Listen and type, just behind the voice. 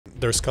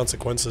there's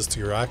consequences to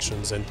your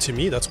actions, and to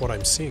me, that's what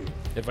I'm seeing.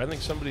 If I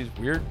think somebody's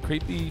weird,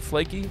 creepy,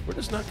 flaky, we're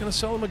just not going to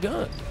sell them a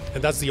gun.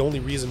 And that's the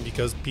only reason,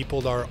 because people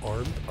that are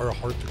armed are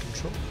hard to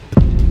control.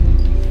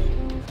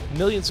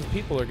 Millions of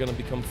people are going to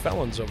become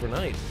felons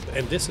overnight.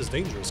 And this is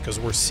dangerous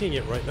because we're seeing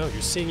it right now.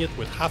 You're seeing it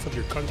with half of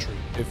your country.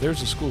 If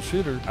there's a school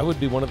shooter, I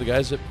would be one of the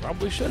guys that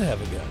probably should have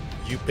a gun.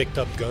 You picked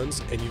up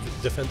guns and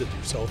you've defended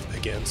yourself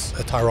against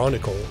a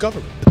tyrannical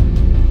government.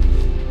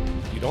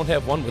 You don't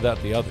have one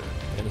without the other.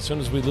 And as soon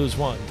as we lose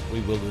one, we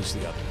will lose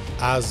the other.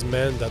 As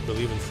men that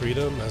believe in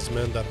freedom, as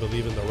men that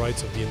believe in the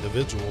rights of the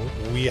individual,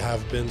 we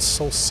have been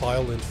so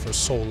silent for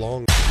so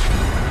long.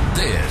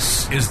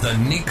 This is the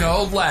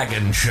Nico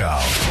Lagan Show.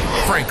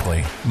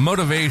 Frankly,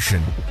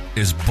 motivation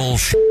is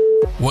bullshit.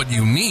 What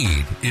you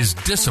need is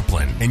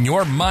discipline, and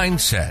your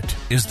mindset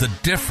is the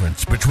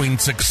difference between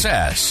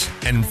success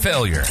and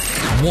failure.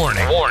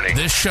 Warning. Warning.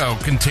 This show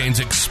contains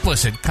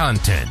explicit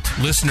content.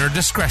 Listener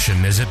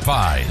discretion is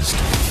advised.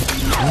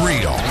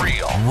 Real,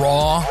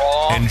 raw,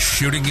 and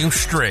shooting you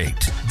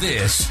straight.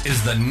 This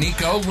is the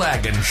Nico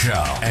Lagan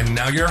Show. And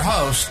now your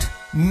host,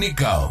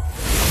 Nico.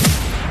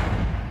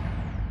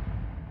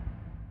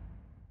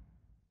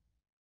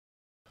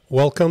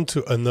 Welcome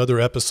to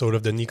another episode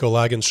of the Nico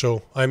Lagan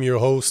Show. I'm your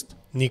host,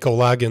 Nico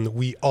Lagan.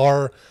 We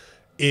are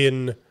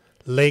in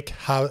Lake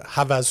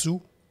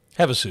Havasu.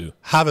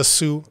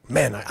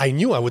 Man, I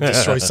knew I would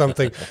destroy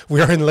something. We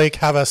are in Lake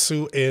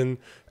Havasu in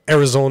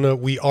Arizona.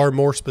 We are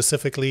more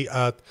specifically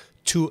at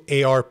 2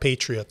 AR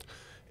Patriots.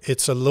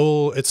 It's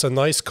a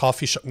nice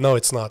coffee shop. No,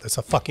 it's not. It's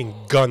a fucking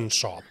gun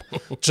shop.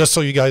 Just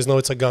so you guys know,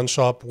 it's a gun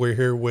shop. We're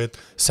here with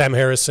Sam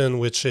Harrison,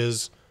 which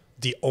is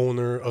the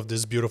owner of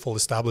this beautiful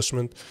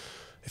establishment.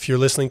 If you're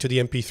listening to the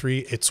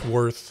MP3, it's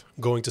worth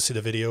going to see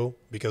the video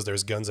because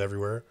there's guns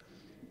everywhere.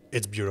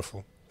 It's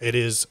beautiful. It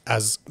is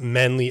as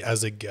manly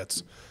as it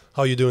gets.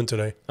 How are you doing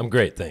today? I'm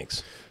great,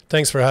 thanks.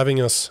 Thanks for having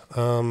us.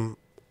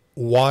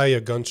 Why a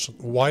gun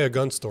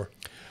store?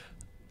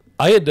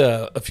 I had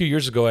a few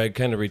years ago, I had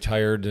kind of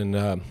retired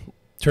and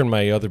turned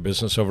my other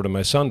business over to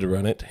my son to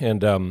run it.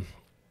 And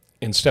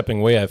in stepping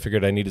away, I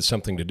figured I needed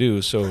something to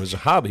do. So as a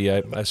hobby,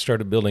 I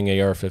started building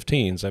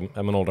AR-15s.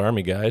 I'm an old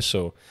Army guy,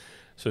 so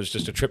it's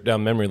just a trip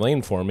down memory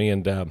lane for me,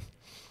 and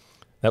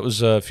that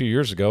was a few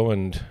years ago,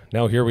 and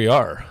now here we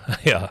are.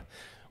 I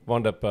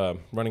wound up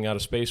running out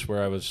of space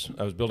where I was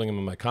building them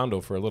in my condo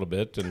for a little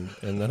bit, and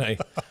then I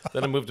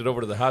moved it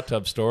over to the hot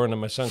tub store, and then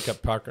my son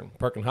kept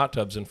parking hot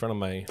tubs in front of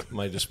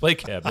my display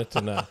cabinet,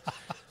 and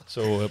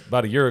so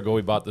about a year ago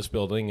we bought this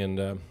building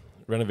and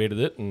renovated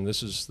it, and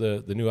this is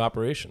the new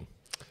operation.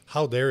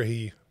 How dare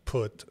he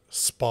put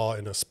spa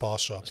in a spa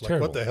shop? Like,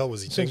 terrible. What the hell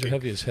was he These thinking? things are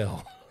heavy as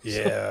hell.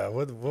 Yeah,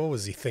 what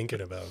was he thinking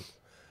about?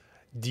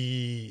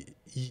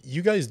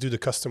 You guys do the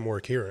custom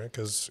work here,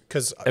 because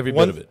every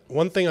bit of it.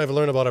 One thing I've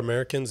learned about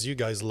Americans, you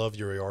guys love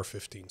your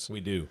AR-15s. We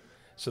do.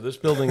 So this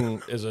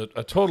building is a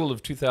total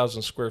of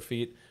 2,000 square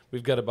feet.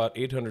 We've got about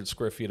 800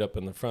 square feet up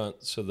in the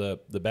front. So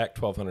the back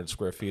 1,200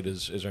 square feet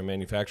is our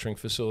manufacturing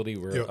facility.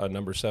 We're a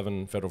number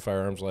 7 federal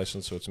firearms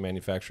license, so it's a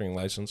manufacturing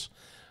license.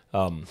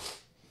 So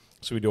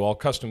we do all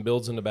custom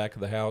builds in the back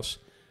of the house.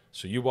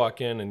 So you walk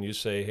in and you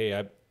say, hey,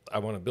 I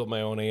want to build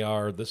my own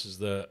AR. This is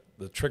the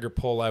trigger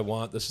pull I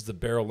want. This is the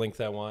barrel length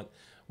I want.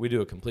 We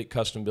do a complete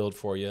custom build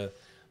for you.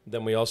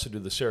 Then we also do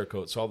the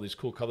Cerakote. So all these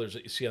cool colors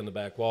that you see on the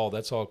back wall,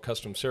 that's all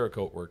custom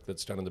Cerakote work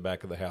that's done in the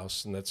back of the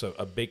house. And that's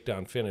a baked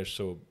down finish,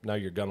 so now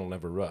your gun will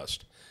never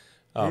rust.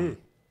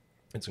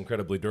 It's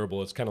incredibly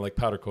durable. It's kind of like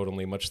powder coat,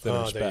 only much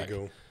thinner spec. There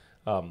you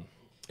go.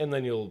 And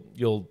then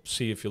you'll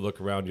see, if you look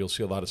around, you'll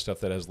see a lot of stuff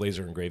that has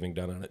laser engraving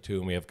done on it too.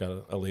 And we have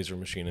got a laser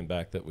machine in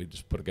back that we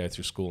just put a guy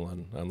through school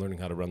on learning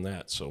how to run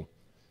that. So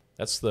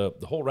that's the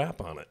whole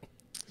wrap on it.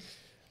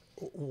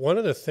 One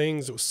of the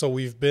things, so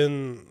we've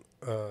been,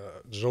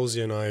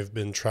 Josie and I have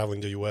been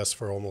traveling the U.S.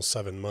 for almost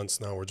 7 months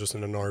now. We're just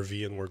in an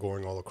RV and we're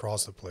going all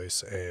across the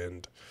place.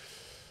 And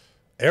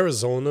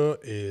Arizona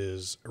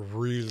is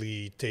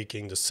really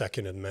taking the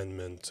Second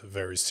Amendment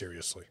very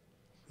seriously.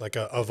 Like,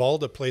 of all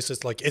the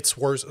places, like, it's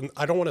worse.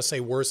 I don't want to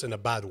say worse in a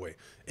bad way.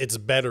 It's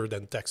better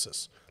than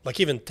Texas. Like,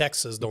 even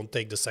Texas don't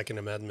take the Second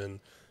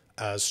Amendment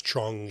as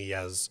strongly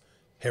as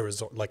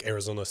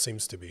Arizona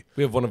seems to be.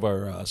 We have one of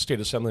our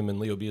state assemblymen,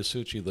 Leo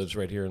Biasucci, lives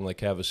right here in Lake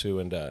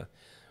Havasu, and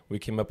we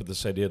came up with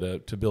this idea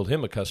to build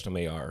him a custom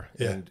AR.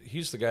 Yeah. And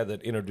he's the guy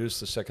that introduced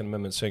the Second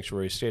Amendment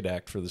Sanctuary State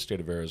Act for the state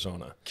of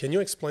Arizona. Can you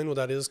explain what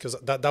that is? Because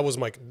that was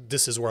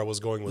this is where I was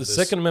going with this.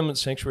 The Second Amendment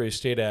Sanctuary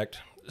State Act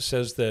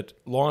says that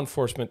law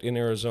enforcement in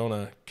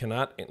Arizona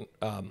cannot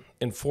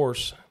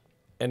enforce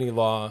any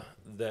law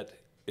that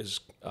is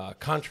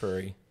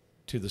contrary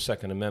to the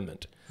Second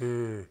Amendment.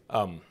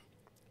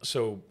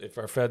 So if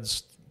our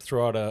feds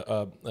throw out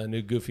a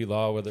new goofy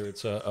law, whether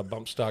it's a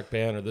bump stock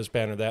ban or this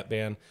ban or that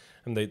ban,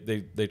 and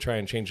they try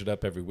and change it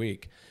up every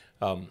week.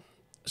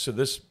 So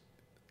this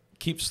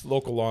keeps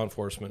local law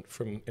enforcement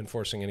from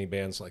enforcing any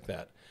bans like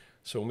that.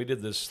 So when we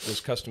did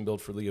this custom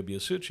build for Leo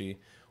Biasucci,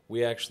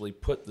 we actually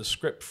put the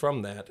script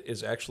from that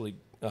is actually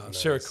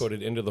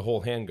Cerakoted into the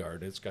whole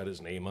handguard. It's got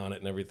his name on it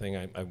and everything.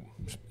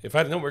 If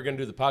I'd known we were going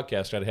to do the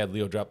podcast, I'd have had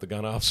Leo drop the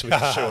gun off so we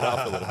could show it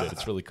off a little bit.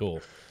 It's really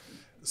cool.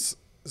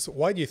 So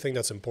why do you think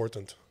that's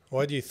important?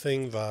 Why do you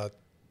think that?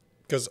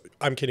 Because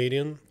I'm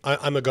Canadian.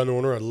 I'm a gun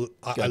owner.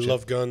 I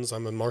love guns.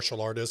 I'm a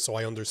martial artist, so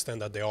I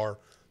understand that they are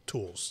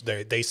tools.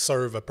 They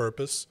serve a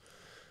purpose.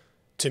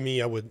 To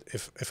me, I would,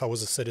 if I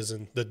was a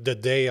citizen, the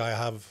day I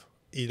have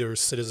either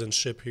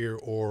citizenship here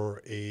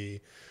or a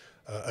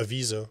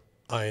visa,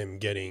 I am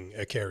getting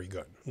a carry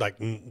gun. Like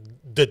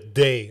the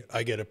day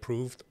I get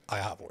approved, I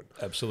have one.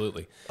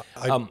 Absolutely.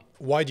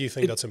 Why do you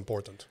think that's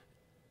important?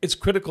 It's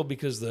critical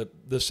because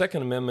the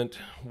Second Amendment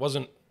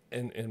wasn't,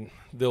 and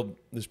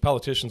these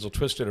politicians will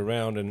twist it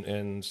around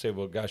and say,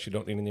 well, gosh, you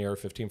don't need an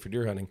AR-15 for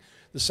deer hunting.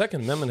 The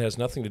Second Amendment has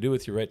nothing to do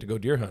with your right to go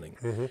deer hunting.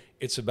 Mm-hmm.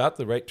 It's about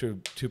the right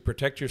to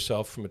protect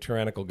yourself from a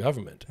tyrannical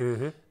government.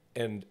 Mm-hmm.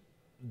 And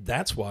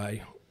that's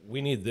why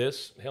we need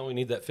this. Hell, we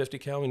need that 50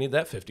 cal. We need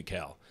that 50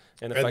 cal.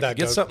 And if I could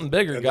get something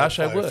bigger, gosh,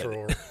 I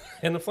would.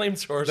 And the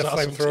flamethrower is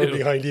awesome too. The flamethrower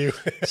behind you.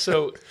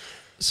 so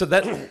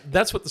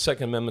that's what the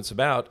Second Amendment's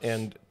about,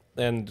 and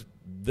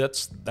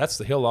that's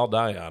the hill I'll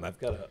die on. I've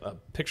got a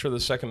picture of the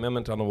Second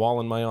Amendment on the wall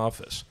in my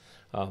office.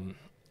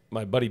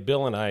 My buddy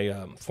Bill and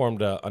I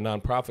formed a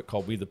nonprofit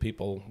called We the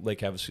People, Lake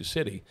Havasu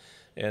City,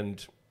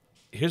 and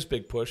his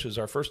big push is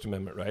our First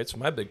Amendment rights.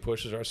 My big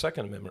push is our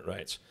Second Amendment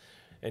rights.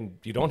 And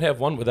you don't have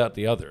one without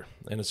the other.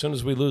 And as soon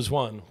as we lose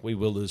one, we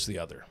will lose the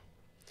other.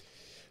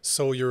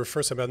 So your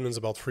First Amendment is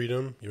about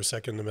freedom. Your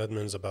Second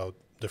Amendment is about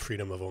the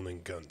freedom of owning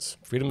guns.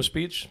 Freedom of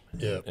speech,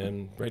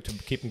 and right to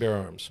keep and bear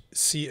arms.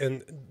 See,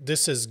 and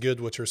this is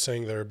good what you're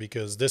saying there,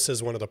 because this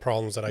is one of the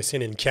problems that I see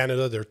in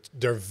Canada.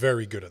 They're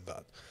very good at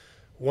that.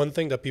 One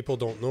thing that people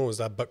don't know is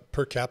that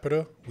per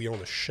capita, we own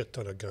a shit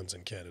ton of guns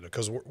in Canada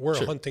because we're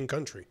a hunting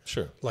country.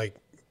 Sure. Like,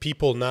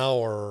 people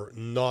now are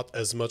not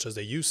as much as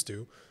they used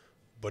to,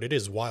 but it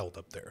is wild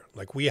up there.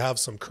 Like, we have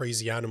some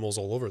crazy animals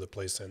all over the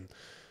place, and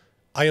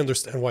I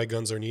understand why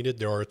guns are needed.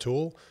 They are a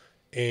tool,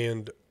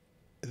 and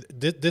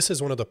this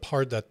is one of the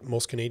part that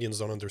most Canadians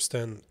don't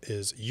understand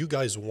is you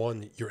guys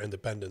won your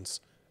independence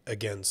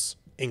against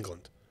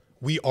England.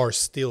 We are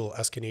still,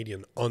 as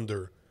Canadian,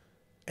 under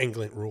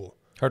England rule.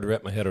 Hard to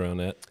wrap my head around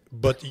that.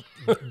 But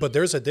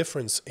there's a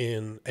difference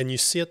in, and you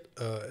see it,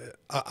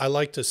 I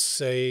like to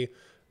say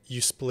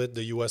you split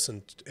the U.S.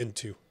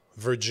 into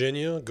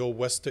Virginia, go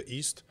west to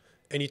east.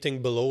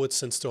 Anything below it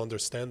seems to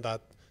understand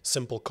that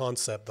simple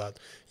concept that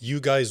you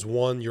guys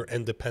won your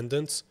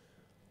independence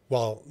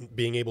while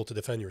being able to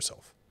defend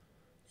yourself.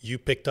 You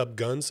picked up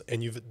guns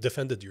and you've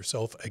defended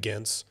yourself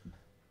against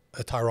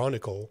a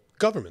tyrannical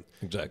government.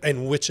 Exactly.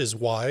 And which is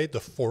why the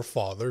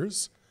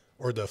forefathers,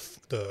 or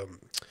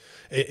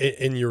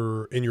in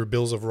your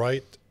Bills of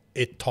Rights,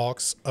 it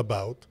talks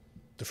about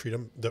the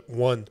freedom,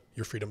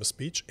 your freedom of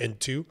speech, and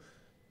two,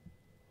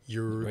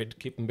 your right to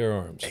keep and bear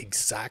arms.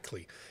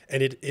 Exactly.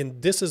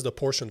 And this is the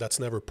portion that's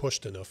never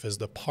pushed enough, is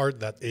the part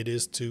that it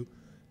is to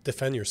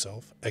defend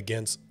yourself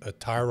against a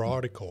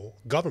tyrannical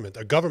government,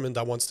 a government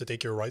that wants to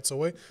take your rights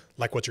away,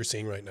 like what you're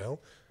seeing right now.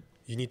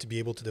 You need to be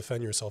able to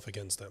defend yourself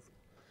against them.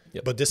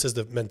 Yep. But this is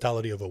the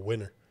mentality of a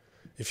winner.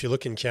 If you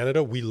look in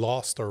Canada, we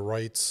lost our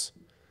rights.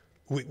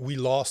 We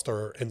lost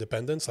our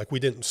independence. Like, we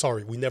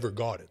never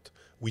got it.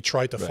 We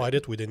tried to fight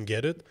it. We didn't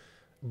get it.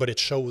 But it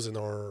shows in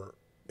our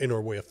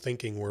way of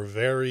thinking. We're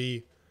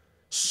very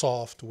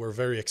soft. We're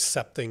very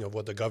accepting of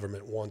what the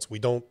government wants.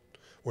 We're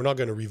not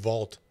going to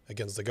revolt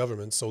against the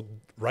government. So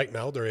right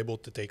now they're able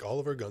to take all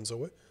of our guns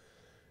away.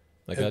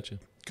 I got you.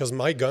 Because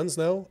my guns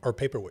now are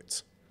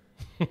paperweights.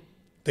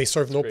 They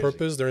serve no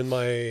purpose. They're in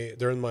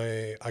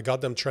my I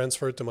got them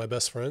transferred to my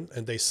best friend,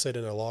 and they sit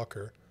in a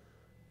locker,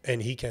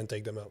 and he can't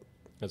take them out.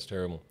 That's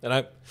terrible. And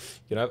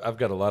I've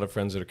got a lot of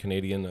friends that are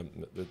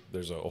Canadian.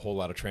 There's a whole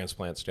lot of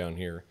transplants down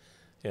here,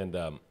 and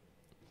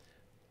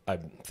I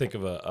think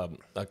of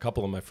a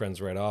couple of my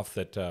friends right off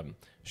that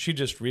she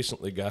just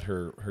recently got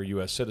her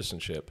U.S.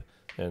 citizenship,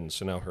 and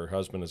so now her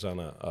husband is on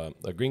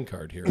a green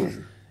card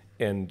here,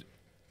 and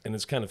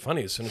it's kind of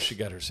funny. As soon as she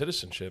got her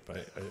citizenship,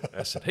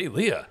 I said, "Hey,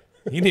 Leah,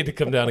 you need to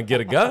come down and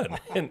get a gun,"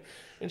 and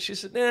she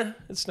said, "Nah,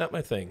 it's not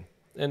my thing."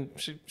 And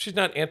she's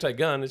not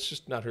anti-gun; it's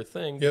just not her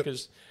thing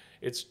because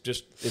it's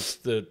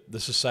the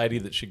society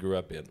that she grew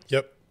up in.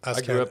 Yep,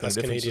 I grew up in a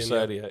different Canadian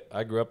society. Yeah.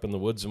 I grew up in the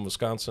woods in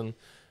Wisconsin.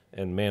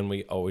 And man,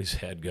 we always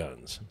had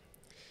guns.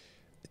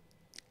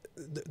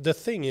 The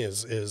thing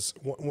is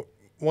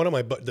one of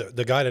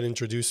the guy that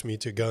introduced me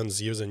to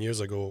guns years and years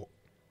ago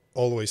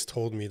always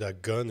told me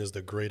that gun is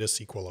the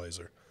greatest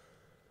equalizer.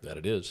 That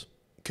it is.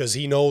 Because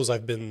he knows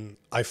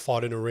I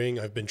fought in a ring.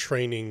 I've been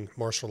training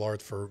martial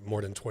art for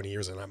more than 20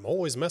 years, and I'm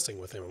always messing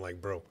with him. I'm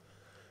like, bro,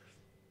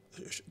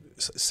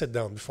 sit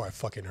down before I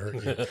fucking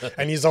hurt you.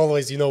 And he's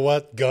always, you know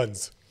what?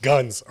 Guns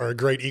are a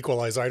great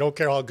equalizer. I don't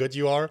care how good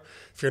you are.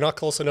 If you're not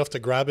close enough to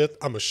grab it,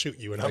 I'm going to shoot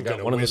you, and I'm going to win. I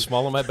got one in the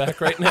small of my back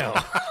right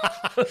now.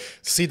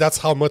 See, that's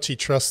how much he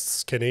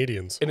trusts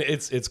Canadians. And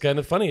it's kind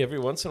of funny. Every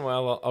once in a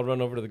while, I'll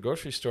run over to the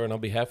grocery store, and I'll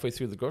be halfway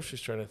through the grocery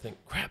store, and I think,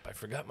 crap, I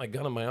forgot my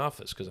gun in my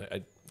office, because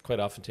I quite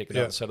often take it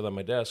out and set it on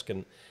my desk.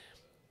 And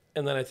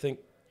then I think,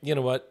 you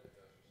know what?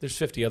 There's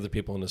 50 other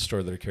people in the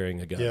store that are carrying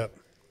a gun. Yeah.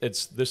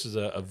 This is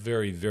a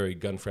very, very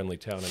gun-friendly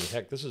town. I mean,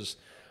 heck, this is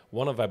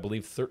one of, I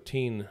believe,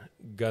 13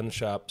 gun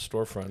shop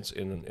storefronts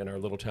in our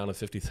little town of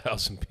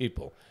 50,000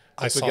 people.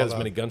 We've got as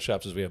many gun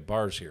shops as we have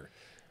bars here.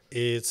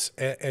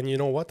 And you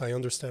know what? I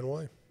understand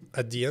why.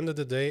 At the end of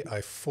the day, I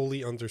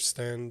fully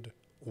understand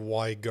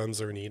why guns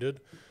are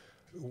needed.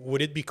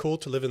 Would it be cool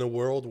to live in a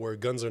world where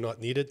guns are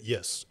not needed?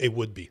 Yes, it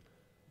would be.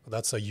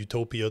 That's a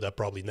utopia that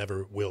probably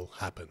never will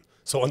happen.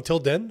 So until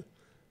then,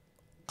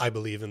 I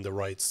believe in the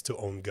rights to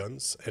own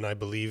guns. And I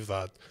believe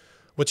that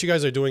what you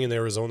guys are doing in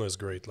Arizona is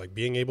great. Like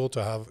being able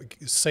to have,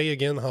 say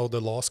again how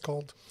the law's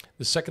called?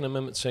 The Second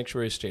Amendment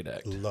Sanctuary State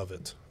Act. Love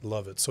it.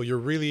 Love it. So you're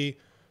really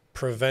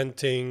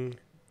preventing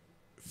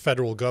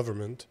federal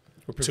government.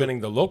 We're preventing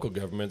the local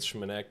governments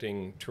from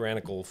enacting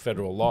tyrannical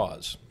federal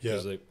laws.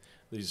 Yeah.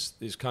 Because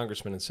these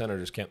congressmen and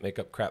senators can't make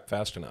up crap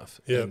fast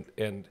enough. Yeah.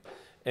 And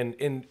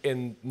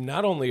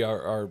not only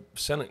our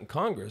Senate and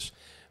Congress,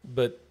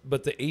 but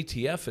the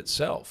ATF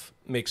itself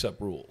makes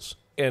up rules.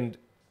 And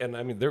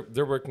I mean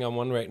they're working on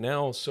one right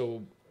now.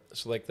 So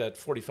like that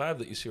 45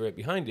 that you see right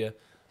behind you.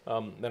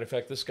 Matter of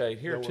fact, this guy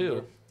here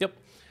too. Yep.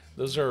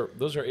 Those are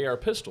AR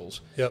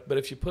pistols. Yep. But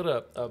if you put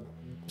a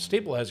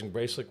stabilizing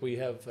brace like we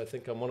have, I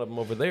think on one of them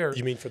over there.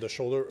 You mean for the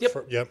shoulder?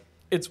 Yep. Yep.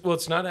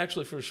 It's not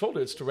actually for the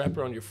shoulder. It's to wrap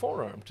around your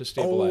forearm to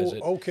stabilize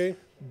it. Okay.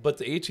 But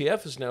the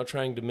ATF is now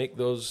trying to make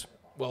those,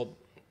 well,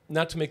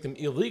 not to make them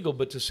illegal,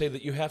 but to say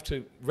that you have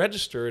to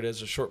register it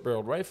as a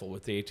short-barreled rifle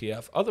with the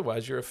ATF.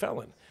 Otherwise, you're a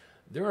felon.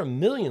 There are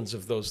millions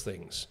of those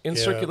things in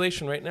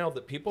circulation right now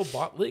that people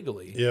bought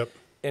legally. Yep.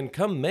 And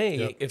come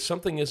May, if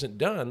something isn't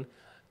done,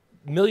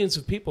 millions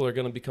of people are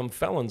going to become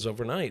felons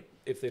overnight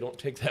if they don't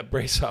take that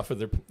brace off of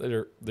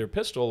their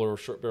pistol or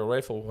short-barrel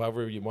rifle,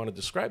 however you want to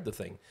describe the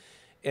thing.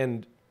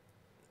 And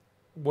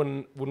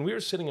when we were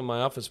sitting in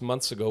my office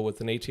months ago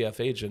with an ATF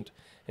agent,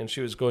 and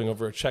she was going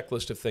over a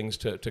checklist of things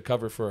to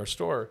cover for our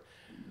store,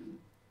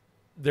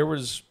 there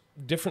was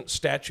different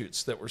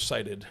statutes that were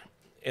cited,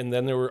 and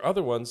then there were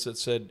other ones that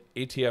said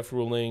ATF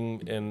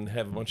ruling and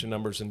have a bunch of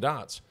numbers and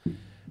dots.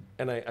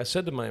 And I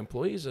said to my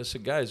employees, I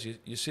said, guys,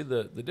 you see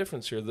the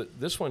difference here?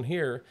 That this one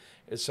here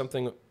is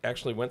something that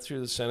actually went through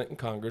the Senate and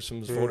Congress and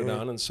was voted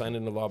on and signed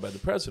into law by the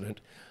president.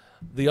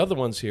 The other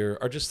ones here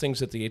are just things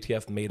that the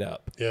ATF made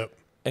up. Yep.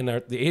 And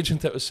the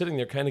agent that was sitting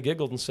there kind of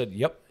giggled and said,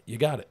 yep, you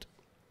got it.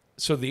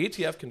 So the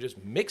ATF can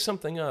just make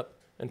something up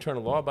and turn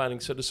a law-abiding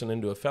citizen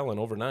into a felon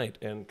overnight.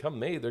 And come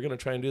May, they're going to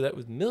try and do that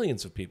with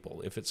millions of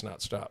people if it's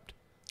not stopped.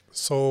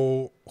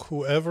 So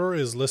whoever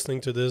is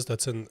listening to this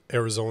that's in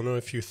Arizona,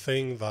 if you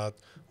think that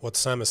what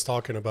Sam is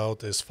talking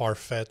about is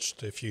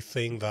far-fetched, if you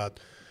think that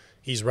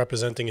he's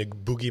representing a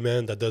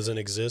boogeyman that doesn't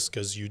exist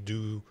because you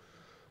do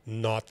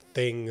not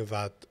think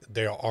that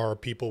there are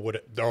people with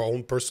their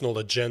own personal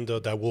agenda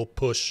that will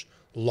push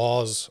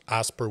laws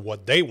as per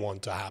what they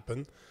want to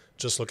happen,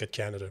 just look at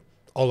Canada.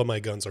 All of my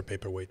guns are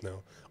paperweight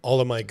now.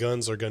 All of my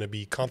guns are going to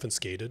be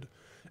confiscated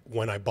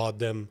when I bought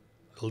them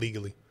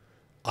legally.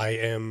 I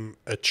am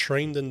a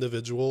trained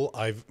individual.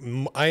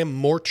 I am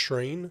more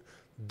trained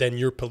than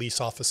your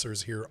police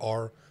officers here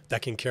are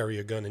that can carry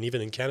a gun. And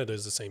even in Canada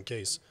is the same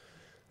case.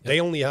 Yep. They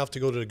only have to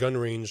go to the gun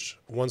range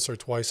once or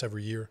twice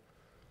every year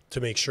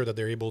to make sure that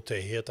they're able to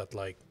hit at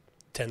like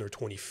 10 or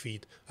 20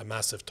 feet a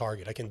massive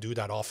target. I can do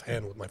that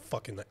offhand with my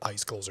fucking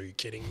eyes closed. Are you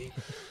kidding me?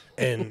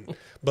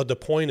 But the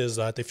point is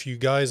that if you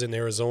guys in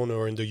Arizona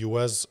or in the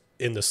U.S.,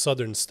 in the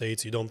southern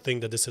states, you don't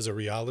think that this is a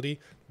reality,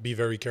 be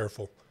very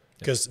careful.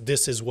 Because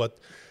this is what,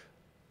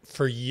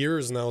 for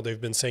years now, they've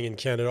been saying in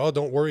Canada, oh,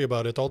 don't worry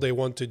about it. All they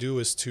want to do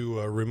is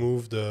to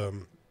remove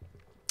the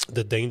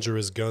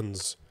dangerous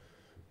guns.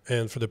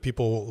 And for the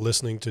people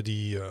listening to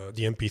the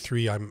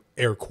MP3, I'm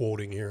air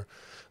quoting here,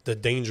 the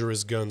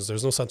dangerous guns.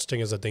 There's no such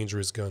thing as a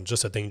dangerous gun,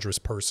 just a dangerous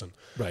person.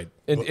 Right.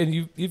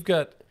 And you've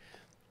got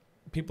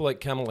people like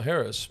Kamala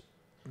Harris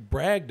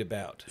bragged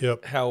about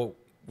how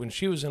when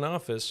she was in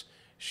office,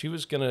 she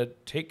was going to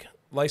take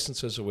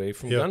licenses away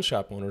from gun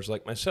shop owners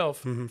like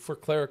myself for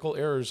clerical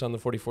errors on the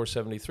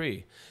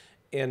 4473.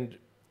 And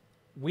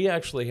we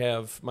actually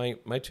have my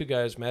two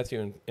guys,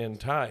 Matthew and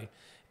Ty,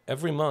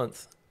 every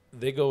month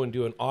they go and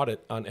do an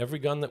audit on every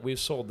gun that we've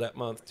sold that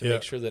month to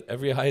make sure that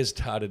every I is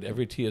dotted,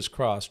 every T is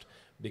crossed,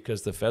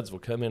 because the feds will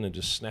come in and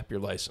just snap your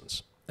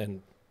license.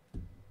 And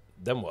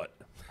then what?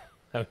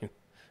 I mean,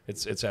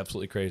 it's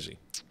absolutely crazy.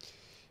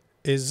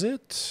 Is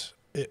it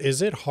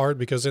hard?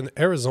 Because in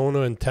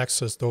Arizona and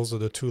Texas, those are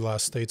the two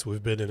last states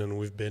we've been in, and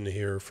we've been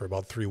here for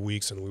about 3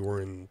 weeks, and we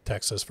were in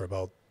Texas for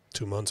about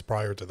 2 months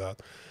prior to that.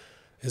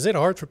 Is it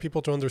hard for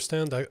people to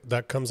understand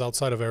that comes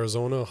outside of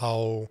Arizona,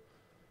 how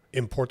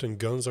important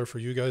guns are for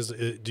you guys?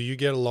 Do you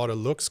get a lot of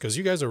looks? Because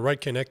you guys are right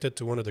connected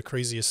to one of the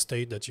craziest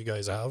state that you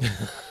guys have.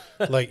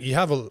 Like, you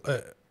have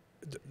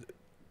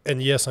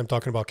And yes, I'm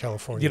talking about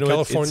California. You know,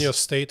 California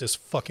state is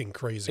fucking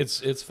crazy.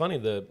 It's funny,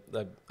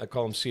 I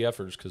call them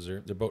CFers because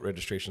their boat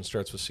registration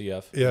starts with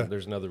CF. Yeah.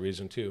 There's another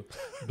reason too.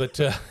 But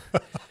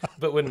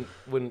but when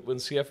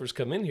CFers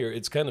come in here,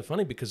 it's kind of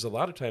funny because a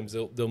lot of times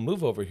they'll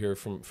move over here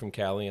from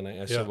Cali, and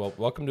I said, well,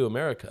 welcome to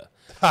America.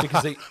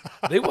 Because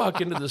they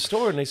walk into the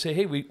store and they say,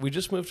 hey, we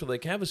just moved to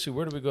Lake Havasu.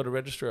 Where do we go to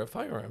register our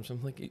firearms?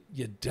 I'm like,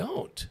 you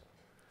don't.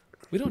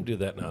 We don't do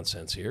that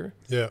nonsense here.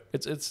 Yeah.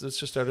 It's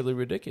just utterly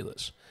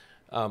ridiculous.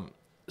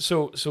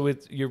 So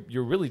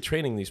you're really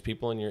training these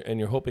people, and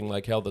you're hoping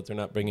like hell that they're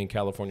not bringing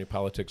California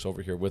politics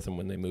over here with them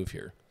when they move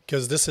here.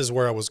 Because this is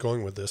where I was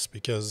going with this,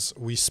 because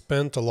we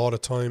spent a lot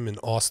of time in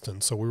Austin.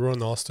 So we were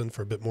in Austin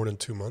for a bit more than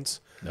 2 months.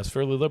 That's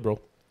fairly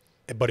liberal.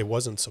 But it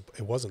wasn't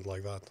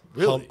like that.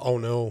 Really? Oh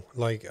no!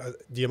 Like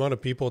the amount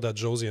of people that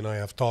Josie and I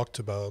have talked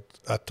to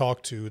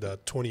that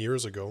 20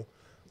 years ago,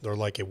 they're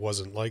like, it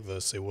wasn't like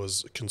this. It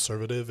was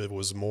conservative. It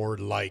was more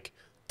like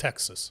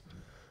Texas.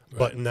 Right.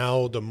 But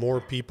now the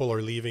more people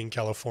are leaving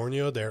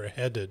California, they're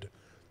headed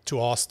to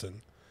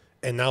Austin,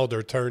 and now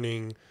they're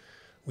turning.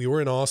 We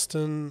were in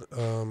Austin.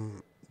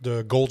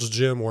 The Gold's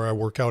Gym where I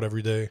work out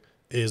every day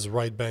is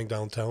right bang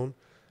downtown.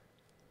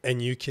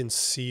 And you can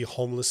see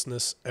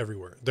homelessness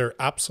everywhere. They're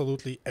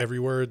absolutely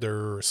everywhere.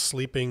 They're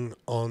sleeping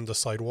on the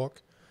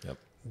sidewalk. Yep.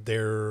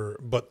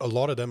 But a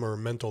lot of them are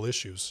mental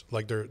issues.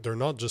 Like they're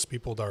not just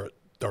people that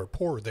are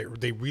poor.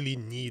 They really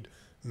need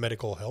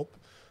medical help.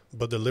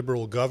 But the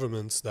liberal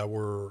governments that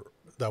were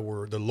the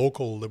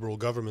local liberal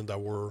government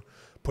that were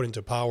put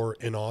into power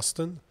in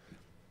Austin,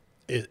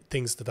 it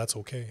thinks that that's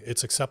okay.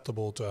 It's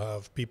acceptable to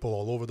have people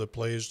all over the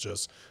place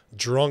just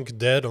drunk,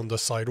 dead on the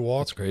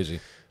sidewalk. That's crazy.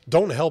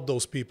 Don't help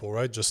those people,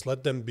 right? Just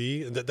let them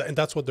be, and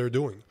that's what they're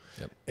doing.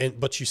 Yep.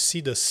 But you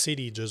see the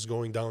city just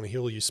going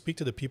downhill. You speak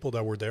to the people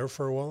that were there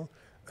for a while,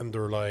 and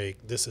they're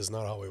like, "This is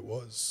not how it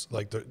was."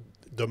 Like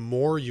the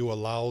more you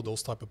allow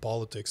those type of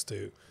politics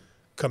to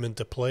come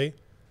into play,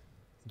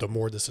 the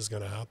more this is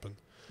going to happen.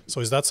 So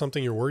is that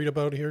something you're worried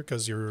about here?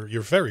 Because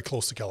you're very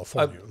close to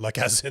California, like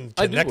as in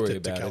connected I do worry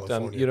about to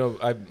California. You know,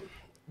 I'm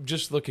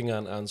just looking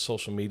on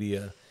social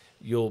media.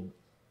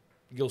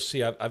 You'll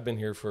see. I've been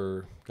here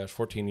for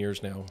 14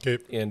 years now, okay.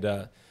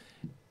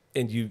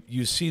 And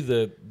you see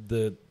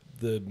the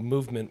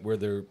movement where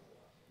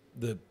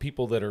the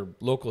people that are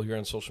local here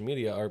on social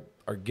media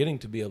are getting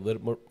to be a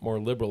little more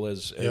liberal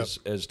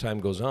as time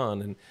goes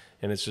on,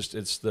 and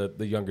it's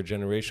the younger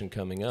generation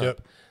coming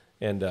up,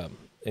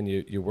 and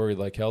you worry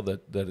like hell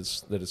that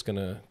it's going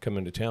to come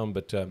into town,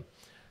 but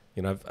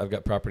you know, I've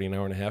got property an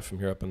hour and a half from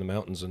here up in the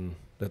mountains, and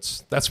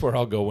that's where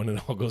I'll go when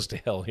it all goes to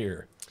hell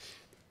here.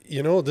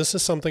 You know, this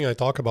is something I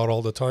talk about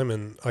all the time,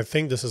 and I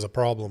think this is a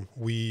problem.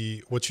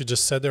 What you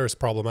just said there is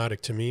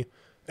problematic to me,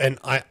 and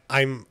I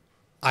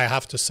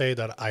have to say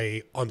that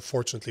I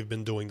unfortunately have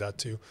been doing that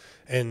too.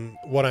 And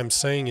what I'm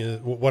saying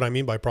is, what I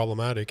mean by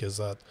problematic is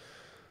that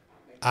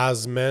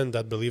as men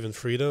that believe in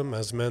freedom,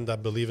 as men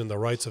that believe in the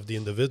rights of the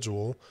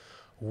individual,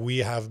 we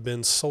have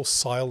been so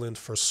silent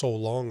for so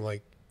long.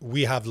 Like,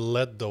 we have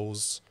let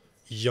those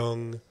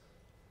young,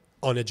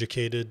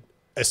 uneducated,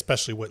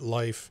 especially with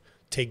life,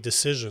 take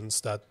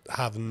decisions that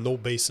have no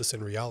basis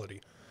in reality.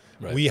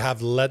 Right. We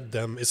have let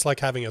them. It's like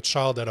having a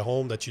child at a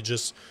home that you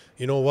just,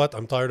 you know what,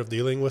 I'm tired of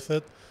dealing with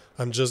it.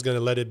 I'm just going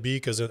to let it be,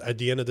 because at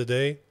the end of the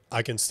day,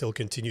 I can still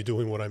continue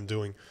doing what I'm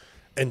doing.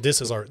 And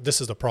this is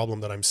the problem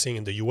that I'm seeing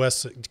in the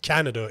U.S.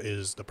 Canada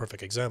is the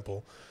perfect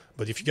example.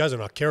 But if you guys are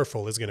not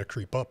careful, it's going to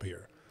creep up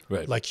here.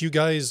 Right. Like you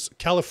guys,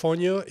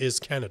 California is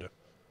Canada.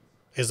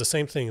 It's the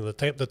same thing.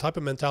 The type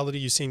of mentality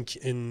you see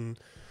in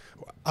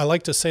I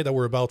like to say that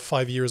we're about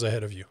 5 years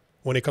ahead of you.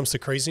 When it comes to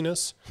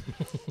craziness,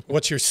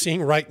 what you're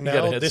seeing right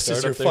now, this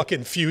is your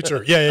fucking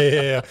future.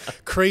 Yeah.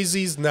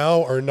 Crazies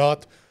now are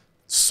not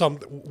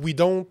we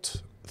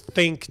don't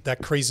think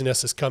that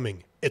craziness is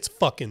coming. It's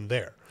fucking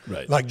there.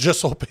 Right. Like,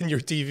 just open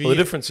your TV. Well, the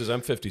difference is I'm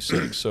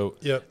 56, so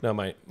now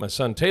my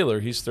son Taylor,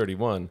 he's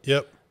 31.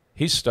 Yep.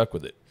 He's stuck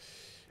with it.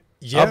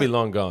 Yeah. I'll be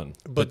long gone.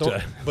 But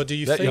do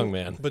you that think, young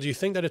man? But do you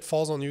think that it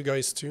falls on you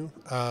guys too,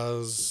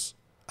 as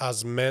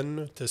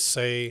men, to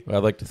say? Well, I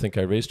like to think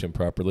I raised him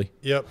properly.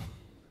 Yep.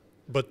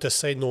 But to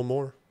say no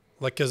more,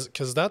 like,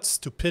 because that's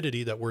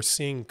stupidity that we're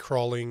seeing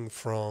crawling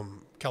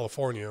from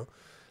California.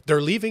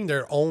 They're leaving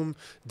their own.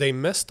 They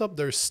messed up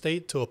their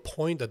state to a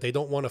point that they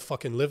don't want to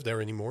fucking live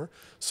there anymore.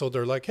 So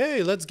they're like,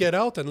 hey, let's get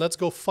out and let's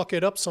go fuck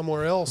it up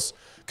somewhere else,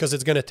 because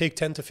it's going to take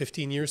 10 to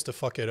 15 years to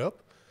fuck it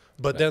up.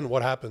 But then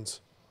what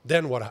happens?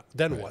 Then what?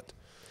 What?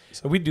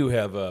 So we do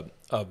have a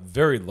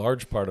very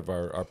large part of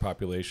our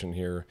population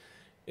here.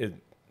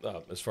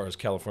 As far as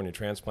California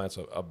transplants,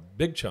 a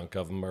big chunk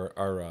of them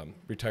are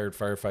retired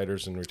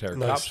firefighters and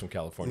retired cops from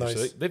California.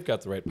 Nice. So they've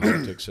got the right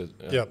politics,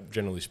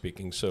 generally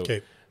speaking. So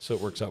it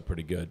works out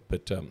pretty good.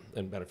 But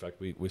and matter of fact,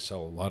 we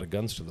sell a lot of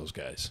guns to those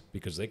guys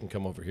because they can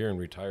come over here and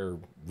retire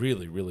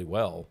really, really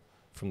well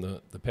from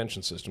the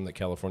pension system that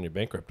California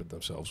bankrupted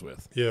themselves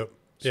with. Yeah,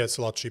 it's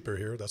a lot cheaper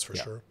here. That's for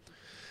sure.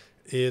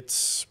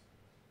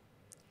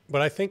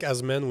 But I think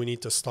as men, we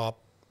need to stop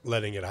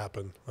letting it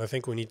happen. I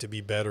think we need to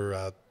be better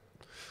at.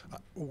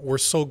 we're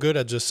so good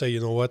at just say, you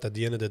know what, at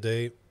the end of the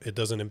day, it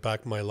doesn't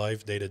impact my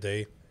life day to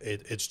day.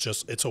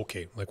 It's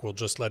okay. Like, we'll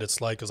just let it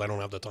slide because I don't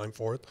have the time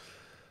for it.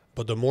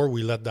 But the more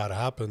we let that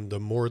happen, the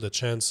more the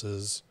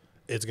chances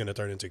it's going to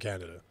turn into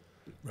Canada.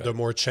 Right. The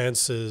more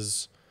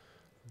chances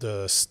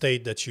the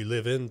state that you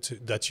live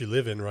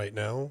in right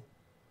now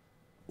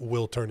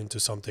will turn into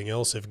something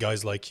else if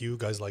guys like you,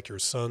 guys like your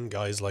son,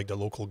 guys like the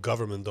local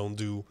government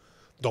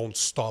don't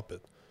stop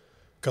it.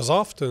 Because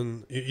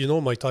often, you know,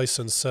 Mike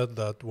Tyson said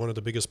that one of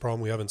the biggest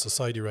problems we have in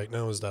society right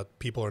now is that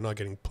people are not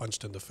getting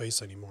punched in the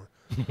face anymore.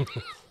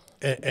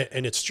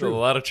 and it's true. There's a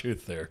lot of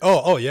truth there.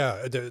 Oh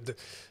yeah.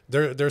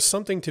 There's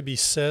something to be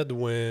said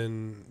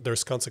when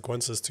there's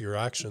consequences to your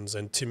actions.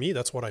 And to me,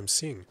 that's what I'm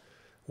seeing.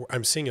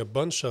 I'm seeing a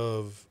bunch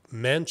of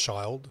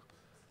man-child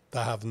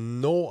that have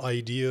no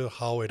idea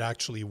how it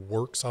actually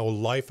works, how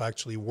life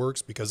actually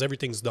works, because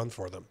everything's done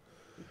for them.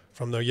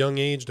 From their young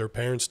age, their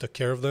parents took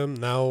care of them.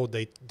 Now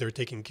they're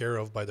taken care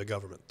of by the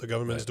government. The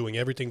government's doing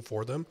everything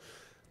for them.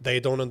 They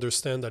don't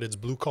understand that it's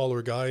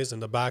blue-collar guys in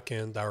the back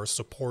end that are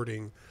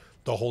supporting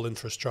the whole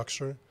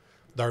infrastructure,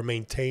 that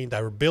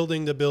are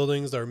building the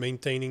buildings, that are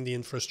maintaining the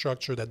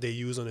infrastructure that they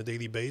use on a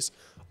daily basis,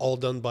 all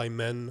done by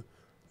men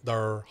that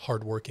are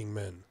hardworking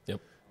men. Yep.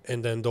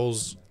 And then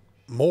those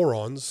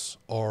morons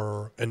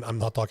are, and I'm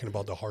not talking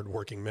about the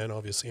hardworking men,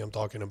 obviously. I'm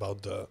talking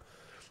about the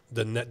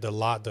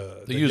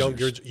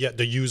users.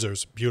 The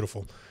users,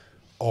 beautiful,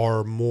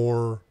 are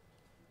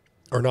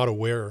not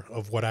aware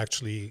of what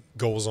actually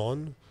goes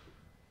on,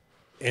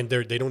 and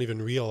they don't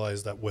even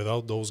realize that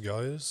without those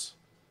guys,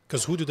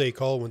 because who do they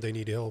call when they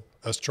need help?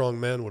 A strong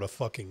man with a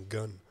fucking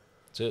gun.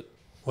 That's it.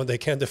 When they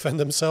can't defend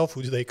themselves,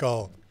 who do they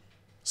call?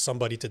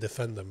 Somebody to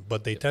defend them.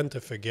 But they tend to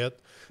forget,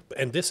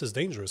 and this is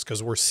dangerous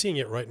because we're seeing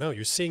it right now.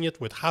 You're seeing it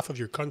with half of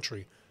your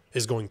country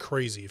is going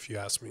crazy, if you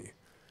ask me.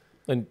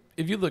 And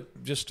if you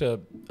look just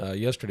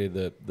yesterday,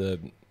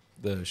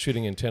 the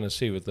shooting in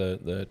Tennessee with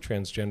the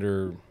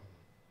transgender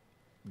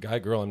guy,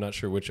 girl, I'm not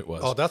sure which it was.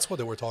 Oh, that's what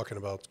they were talking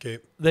about,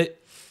 Kate. I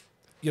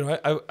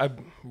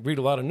read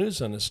a lot of news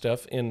on this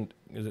stuff, and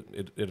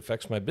it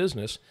affects my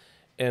business,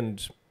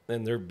 and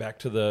they're back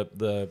to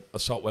the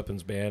assault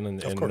weapons ban,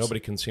 and nobody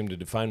can seem to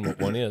define what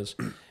one is.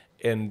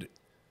 And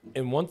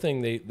one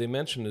thing they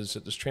mentioned is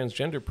that this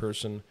transgender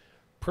person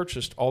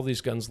purchased all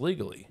these guns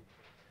legally.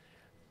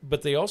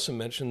 But they also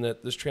mentioned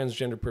that this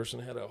transgender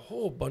person had a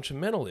whole bunch of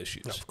mental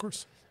issues. Yeah, of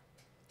course.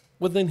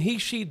 Well, then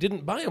she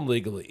didn't buy them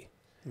legally.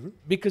 Mm-hmm.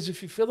 Because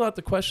if you fill out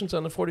the questions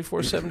on the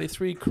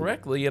 4473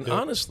 correctly and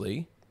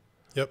honestly,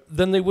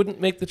 then they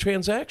wouldn't make the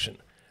transaction.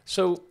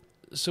 So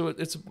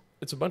it's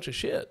a bunch of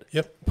shit.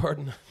 Yep.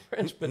 Pardon the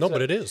French.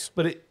 But it is.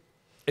 But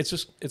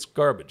it's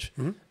garbage.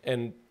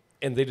 Mm-hmm.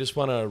 And they just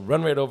want to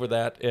run right over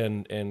that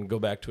and go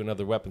back to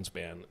another weapons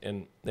ban.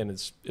 And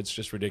it's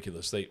just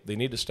ridiculous. They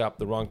need to stop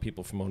the wrong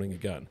people from owning a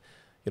gun.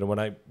 You know, when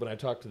I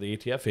talked to the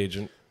ATF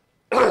agent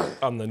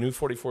on the new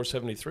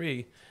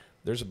 4473,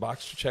 there's a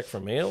box to check for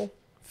male,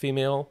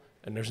 female,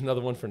 and there's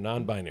another one for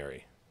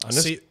non-binary. On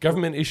this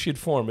government-issued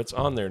form, it's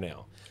on there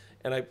now.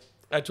 And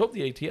I told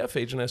the ATF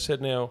agent, I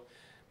said, now,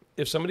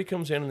 if somebody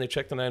comes in and they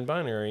check the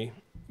non-binary,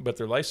 but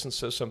their license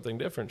says something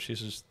different, she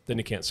says, then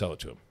you can't sell it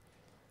to them.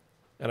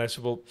 And I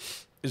said, well,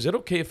 is it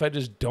okay if I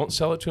just don't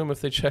sell it to them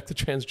if they check the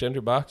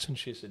transgender box? And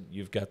she said,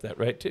 you've got that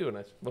right, too. And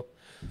I said, well,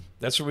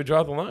 that's where we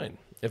draw the line.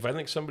 If I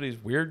think somebody's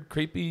weird,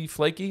 creepy,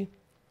 flaky,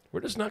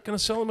 we're just not going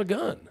to sell them a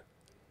gun.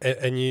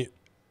 And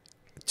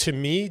to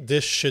me,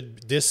 this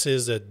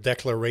is a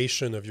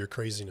declaration of your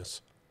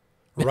craziness.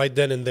 Right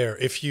then and there.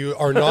 If you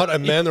are not a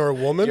man or a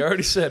woman, you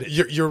already said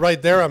it. You're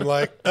right there. I'm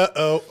like,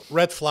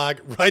 red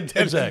flag. Right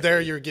then and there,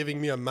 you're giving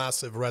me a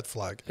massive red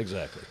flag.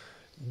 Exactly.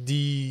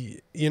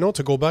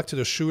 To go back to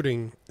the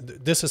shooting,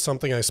 this is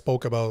something I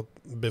spoke about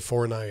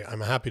before, and I'm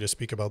happy to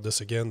speak about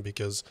this again,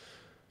 because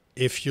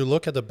if you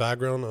look at the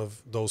background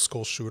of those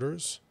school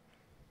shooters,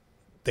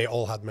 they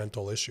all had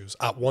mental issues.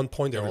 At one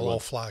point, they were all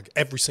flagged.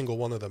 Every single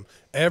one of them.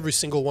 Every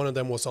single one of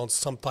them was on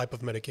some type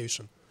of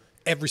medication.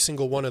 Every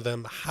single one of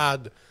them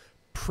had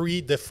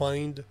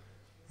predefined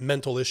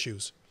mental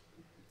issues.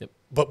 Yep.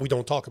 But we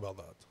don't talk about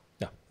that.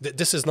 Yeah.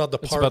 This is not the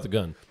part. It's about the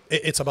gun.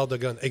 It's about the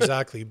gun,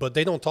 exactly. But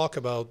they don't talk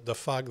about the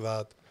fact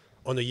that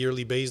on a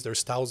yearly basis,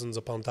 there's thousands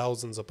upon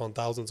thousands upon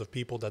thousands of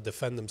people that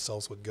defend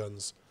themselves with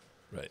guns.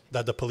 Right.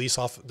 That the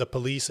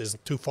police is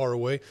too far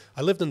away.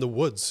 I lived in the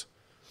woods.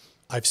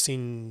 I've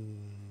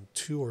seen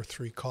 2 or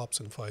 3 cops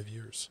in 5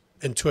 years.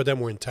 And 2 of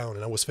them were in town,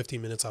 and I was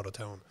 15 minutes out of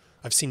town.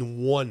 I've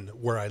seen 1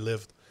 where I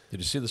lived.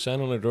 Did you see the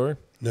sign on the door?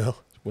 No.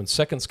 When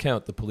seconds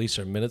count, the police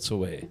are minutes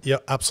away. Yeah,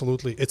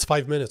 absolutely. It's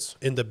 5 minutes.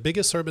 In the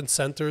biggest urban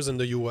centers in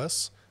the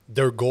U.S.,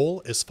 their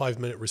goal is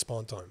 5-minute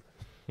response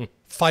time.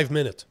 5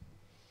 minutes.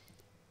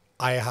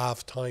 I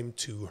have time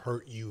to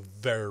hurt you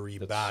very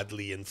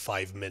badly in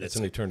 5 minutes. It's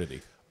an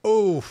eternity.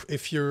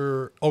 If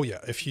you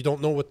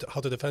don't know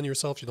how to defend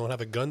yourself, you don't have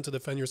a gun to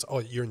defend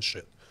yourself, you're in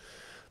shit.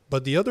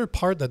 But the other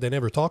part that they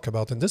never talk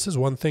about, and this is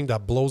one thing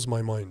that blows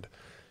my mind,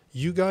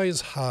 you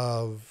guys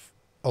have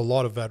a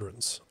lot of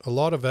veterans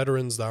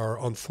that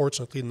are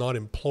unfortunately not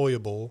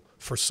employable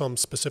for some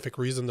specific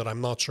reason that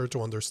I'm not sure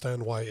to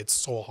understand why it's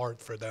so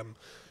hard for them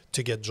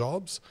to get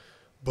jobs.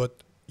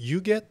 But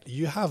you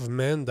have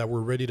men that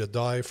were ready to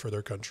die for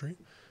their country.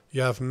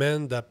 You have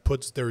men that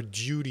puts their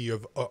duty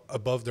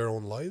above their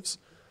own lives,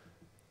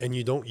 and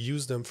you don't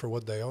use them for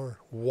what they are.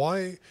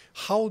 Why?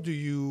 How do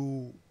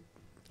you...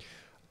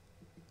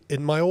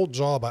 In my old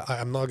job,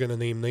 I'm not going to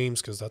name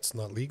names because that's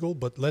not legal,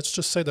 but let's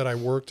just say that I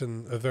worked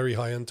in a very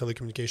high-end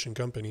telecommunication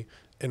company,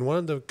 and one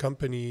of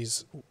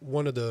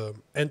the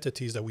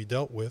entities that we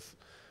dealt with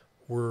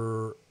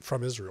were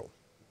from Israel.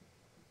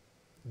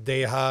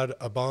 They had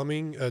a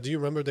bombing. Do you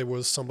remember there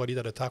was somebody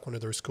that attacked one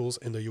of their schools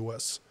in the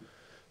U.S.?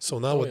 So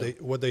now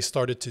what they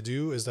started to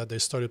do is that they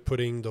started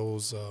putting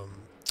those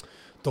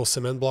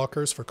cement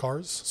blockers for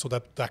cars so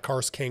that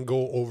cars can't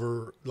go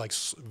over like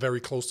very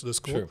close to the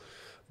school. Sure.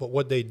 But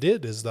what they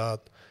did is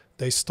that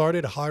they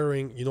started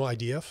hiring,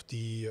 IDF,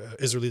 the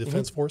Israeli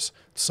Defense Force.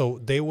 So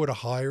they would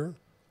hire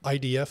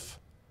IDF,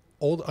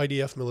 old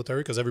IDF military,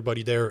 because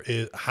everybody there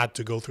had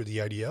to go through the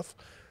IDF,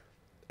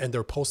 and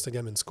they're posting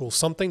them in school.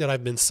 Something that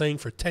I've been saying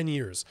for 10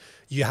 years.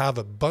 You have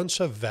a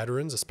bunch of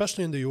veterans,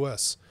 especially in the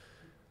U.S.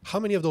 How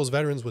many of those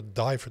veterans would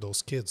die for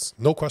those kids?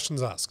 No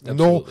questions asked.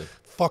 Absolutely. No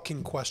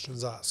fucking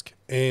questions asked.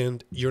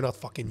 And you're not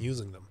fucking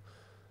using them.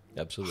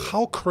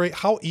 Absolutely.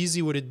 How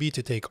easy would it be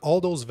to take all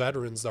those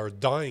veterans that are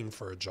dying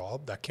for a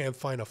job, that can't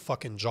find a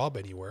fucking job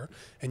anywhere,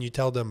 and you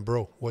tell them,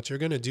 bro, what you're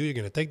going to do, you're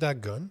going to take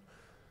that gun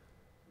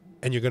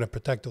and you're going to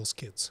protect those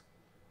kids.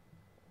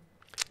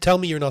 Tell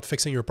me you're not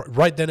fixing your...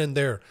 Right then and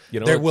there,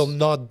 there will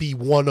not be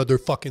one other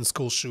fucking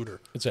school shooter.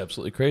 It's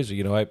absolutely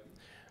crazy.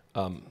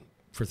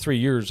 For 3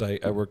 years, I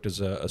worked as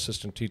an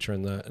assistant teacher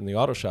in the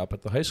auto shop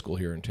at the high school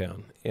here in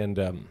town. And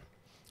it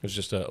was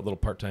just a little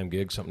part-time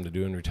gig, something to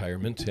do in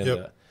retirement.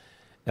 And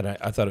And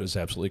I thought it was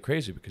absolutely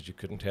crazy because you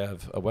couldn't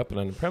have a weapon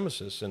on the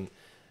premises.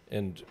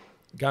 And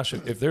gosh,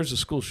 if there's a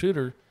school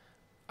shooter,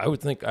 I would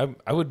think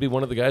I would be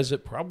one of the guys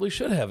that probably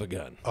should have a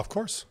gun. Of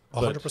course,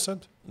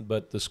 100%.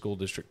 But the school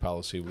district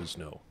policy was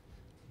no.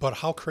 But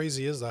how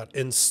crazy is that?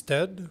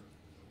 Instead,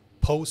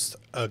 post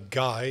a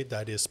guy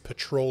that is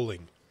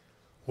patrolling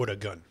with a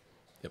gun,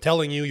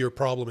 telling you your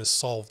problem is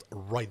solved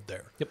right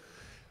there. Yep.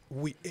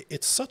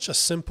 It's such a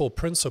simple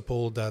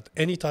principle that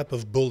any type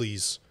of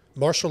bullies...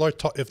 Martial art,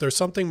 if there's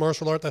something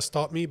martial art has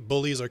taught me,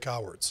 bullies are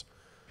cowards.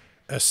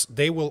 As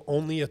they will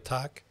only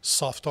attack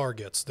soft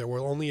targets. They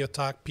will only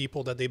attack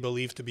people that they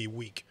believe to be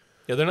weak.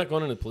 Yeah, they're not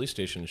going into the police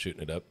station and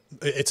shooting it up.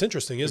 It's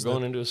interesting, isn't it? They're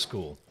going into a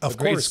school. Of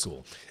course. Grade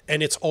school.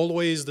 And it's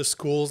always the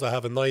schools that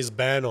have a nice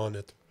ban on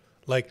it.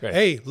 Like,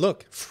 hey,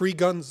 look, free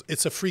guns.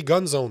 It's a free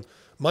gun zone.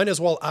 Might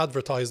as well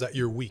advertise that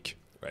you're weak.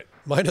 Right.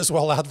 Might as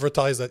well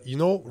advertise that,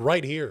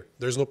 right here,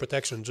 there's no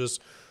protection. Just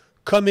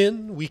come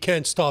in. We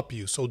can't stop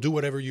you. So do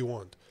whatever you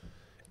want.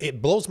 It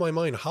blows my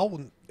mind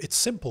how it's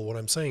simple what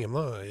I'm saying.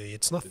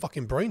 It's not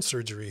fucking brain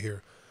surgery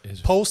here.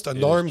 Post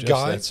an armed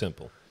guy. That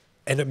simple.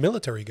 And a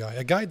military guy,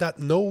 a guy that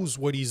knows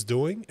what he's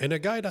doing, and a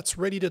guy that's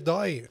ready to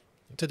die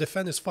to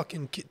defend his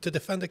to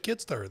defend the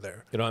kids that are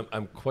there.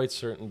 I'm quite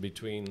certain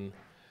between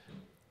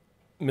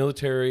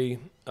military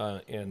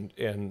and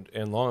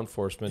law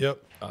enforcement,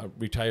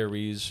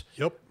 retirees.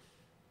 Yep.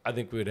 I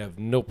think we would have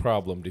no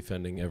problem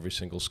defending every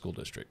single school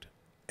district.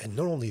 And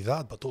not only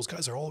that, but those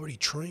guys are already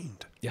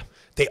trained. Yeah.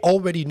 They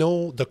already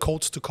know the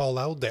codes to call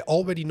out. They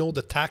already know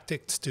the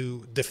tactics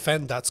to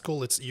defend that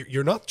school.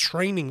 You're not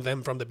training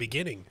them from the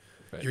beginning.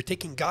 Right. You're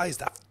taking guys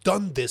that have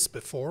done this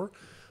before,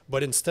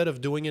 but instead of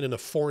doing it in a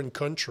foreign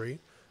country,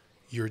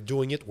 you're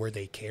doing it where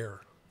they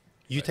care.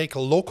 You take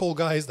local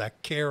guys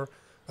that care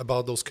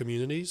about those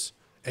communities,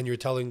 and you're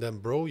telling them,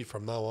 bro,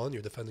 from now on,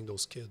 you're defending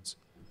those kids.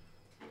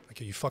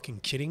 Like, are you fucking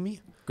kidding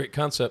me? Great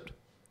concept.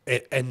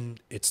 And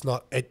it's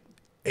not...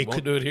 It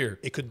won't do it here.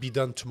 It could be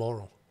done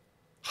tomorrow.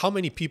 How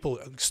many people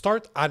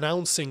start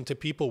announcing to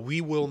people, we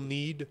will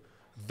need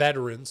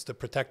veterans to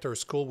protect our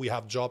school. We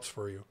have jobs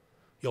for you.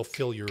 You'll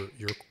fill your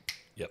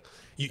Yep.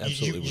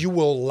 You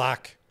will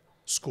lack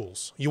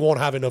schools. You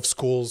won't have enough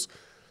schools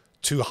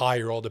to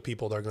hire all the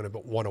people that are going to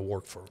want to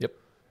work for. Yep.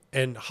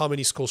 And how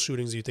many school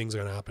shootings do you think is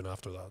going to happen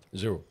after that?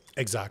 0.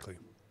 Exactly.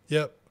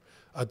 Yep.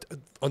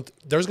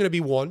 There's going to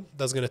be one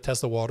that's going to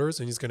test the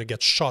waters and he's going to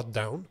get shot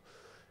down.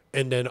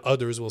 And then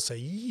others will say,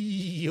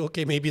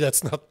 okay, maybe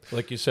that's not...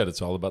 Like you said,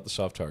 it's all about the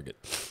soft target.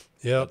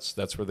 Yeah.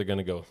 That's where they're going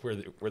to go.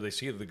 Where they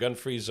see the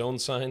gun-free zone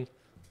sign,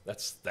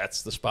 that's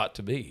the spot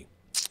to be.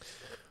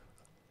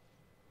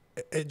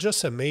 It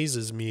just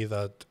amazes me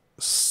that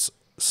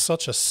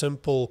such a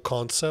simple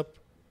concept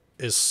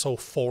is so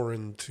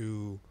foreign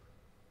to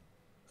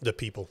the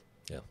people.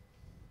 Yeah.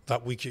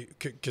 That we...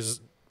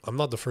 Because I'm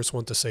not the first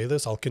one to say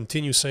this. I'll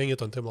continue saying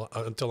it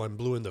until I'm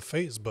blue in the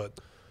face, but...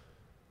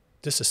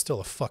 This is still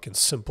a fucking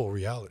simple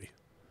reality.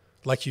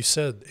 Like you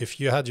said,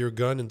 if you had your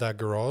gun in that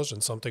garage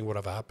and something would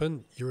have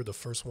happened, you're the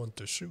first one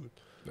to shoot.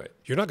 Right.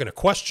 You're not going to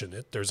question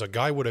it. There's a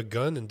guy with a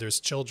gun and there's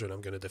children.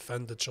 I'm going to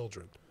defend the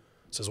children.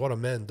 This is what a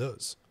man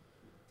does.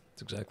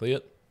 That's exactly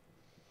it.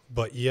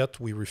 but yet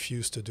we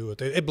refuse to do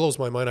it. It blows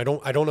my mind.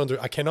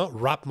 I cannot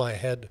wrap my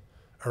head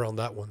around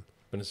that one.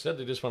 But instead,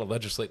 they just want to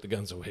legislate the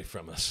guns away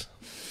from us.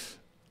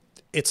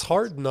 It is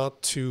hard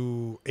not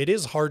to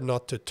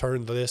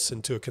turn this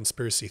into a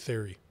conspiracy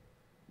theory.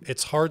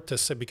 It's hard to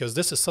say, because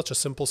this is such a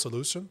simple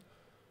solution.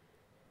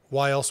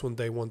 Why else would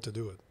they want to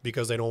do it?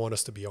 Because they don't want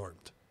us to be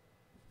armed.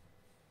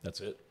 That's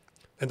it.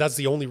 And that's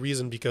the only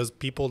reason, because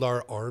people that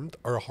are armed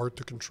are hard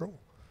to control.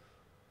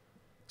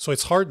 So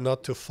it's hard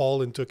not to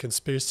fall into a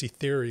conspiracy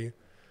theory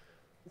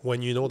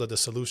when you know that the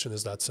solution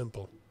is that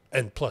simple.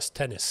 And plus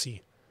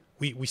Tennessee.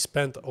 We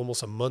spent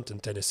almost a month in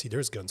Tennessee.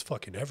 There's guns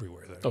fucking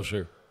everywhere there. Oh,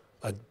 sure.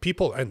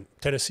 And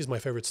Tennessee is my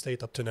favorite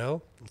state up to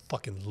now. I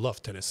fucking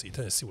love Tennessee.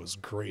 Tennessee was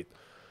great.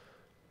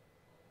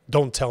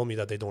 Don't tell me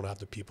that they don't have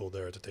the people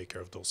there to take care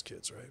of those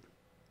kids, right?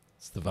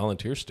 It's the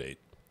volunteer state.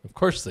 Of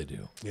course they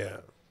do. Yeah.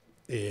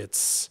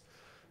 It's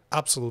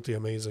absolutely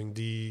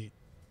amazing.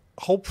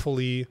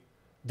 Hopefully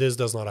this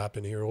does not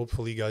happen here.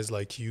 Hopefully guys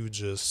like you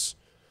just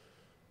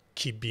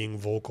keep being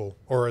vocal,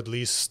 or at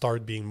least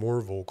start being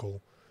more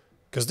vocal.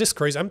 Because this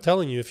crazy, I'm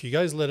telling you, if you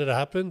guys let it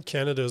happen,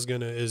 Canada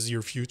is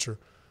your future.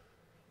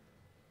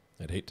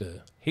 I'd hate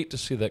to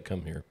see that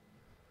come here.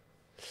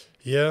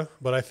 Yeah,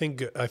 but I think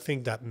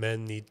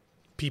that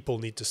people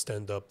need to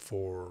stand up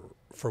for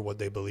what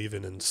they believe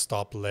in, and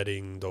stop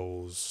letting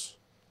those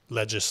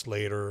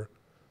legislators,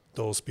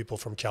 those people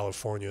from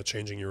California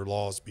changing your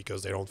laws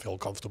because they don't feel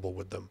comfortable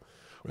with them,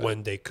 right,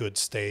 when they could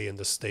stay in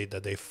the state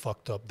that they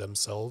fucked up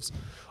themselves.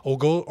 Or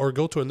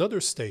go to another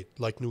state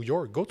like New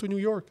York. Go to New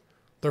York.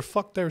 They're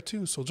fucked there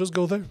too, so just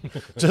go there.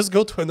 Just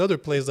go to another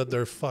place that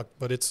they're fucked.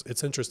 But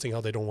it's interesting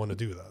how they don't want to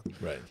do that.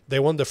 Right. They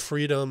want the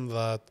freedom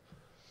that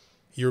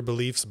your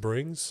beliefs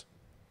brings,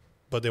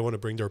 but they want to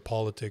bring their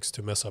politics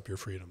to mess up your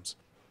freedoms.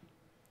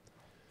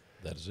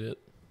 That is it.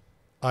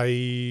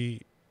 I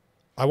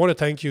want to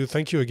thank you.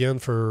 Thank you again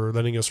for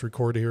letting us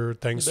record here.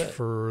 Thanks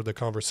for the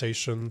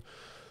conversation.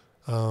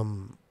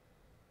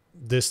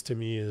 This to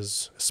me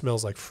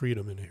smells like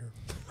freedom in here.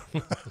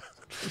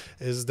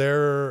 Is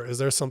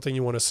there something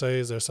you want to say?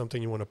 Is there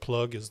something you want to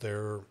plug? Is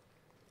there...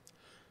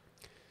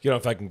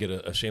 If I can get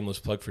a shameless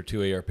plug for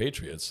 2 AR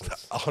Patriots.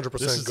 100%.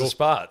 This is the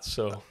spot.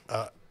 So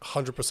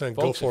 100%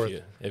 go folks, for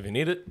it. If you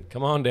need it,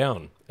 come on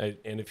down. And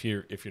if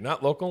you're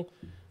not local,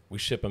 we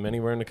ship them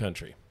anywhere in the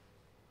country.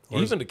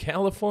 Even to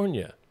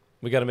California.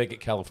 We got to make it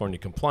California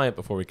compliant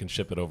before we can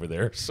ship it over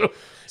there. So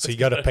you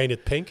got to paint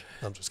it pink?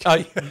 I'm just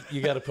kidding.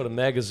 You got to put a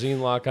magazine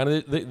lock on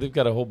it. They've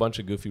got a whole bunch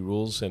of goofy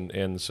rules,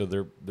 and so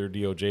they're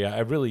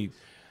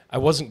DOJ. I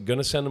wasn't going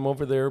to send them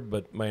over there,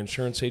 but my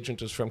insurance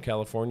agent is from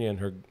California,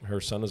 and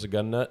her son is a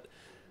gun nut.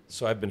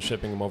 So I've been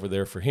shipping them over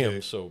there for him. Okay.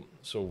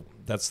 So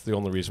that's the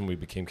only reason we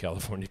became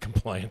California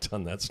compliant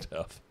on that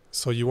stuff.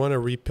 So you want to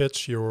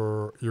repitch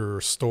your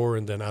store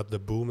and then add the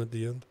boom at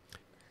the end?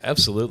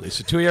 Absolutely.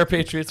 So 2 AR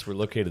Patriots, we're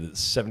located at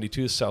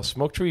 72 South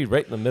Smoke Tree,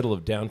 right in the middle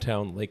of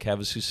downtown Lake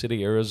Havasu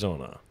City,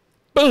 Arizona.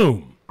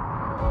 Boom!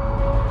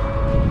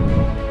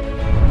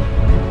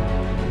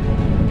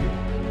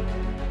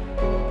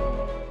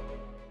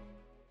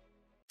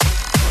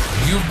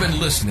 You've been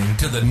listening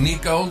to the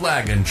Nico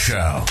Lagan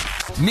Show.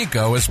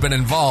 Nico has been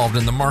involved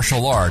in the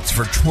martial arts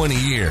for 20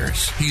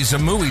 years. He's a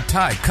Muay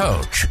Thai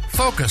coach,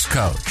 focus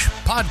coach,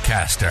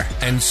 podcaster,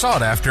 and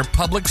sought-after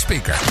public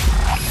speaker.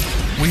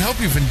 We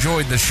hope you've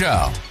enjoyed the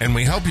show, and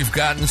we hope you've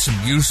gotten some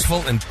useful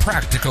and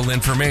practical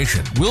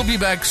information. We'll be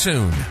back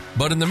soon,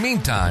 but in the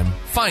meantime,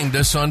 find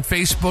us on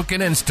Facebook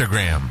and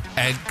Instagram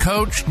at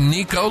Coach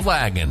Nico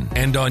Lagan,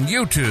 and on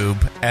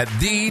YouTube at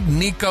The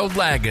Nico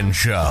Lagan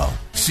Show.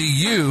 See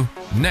you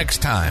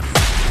next time.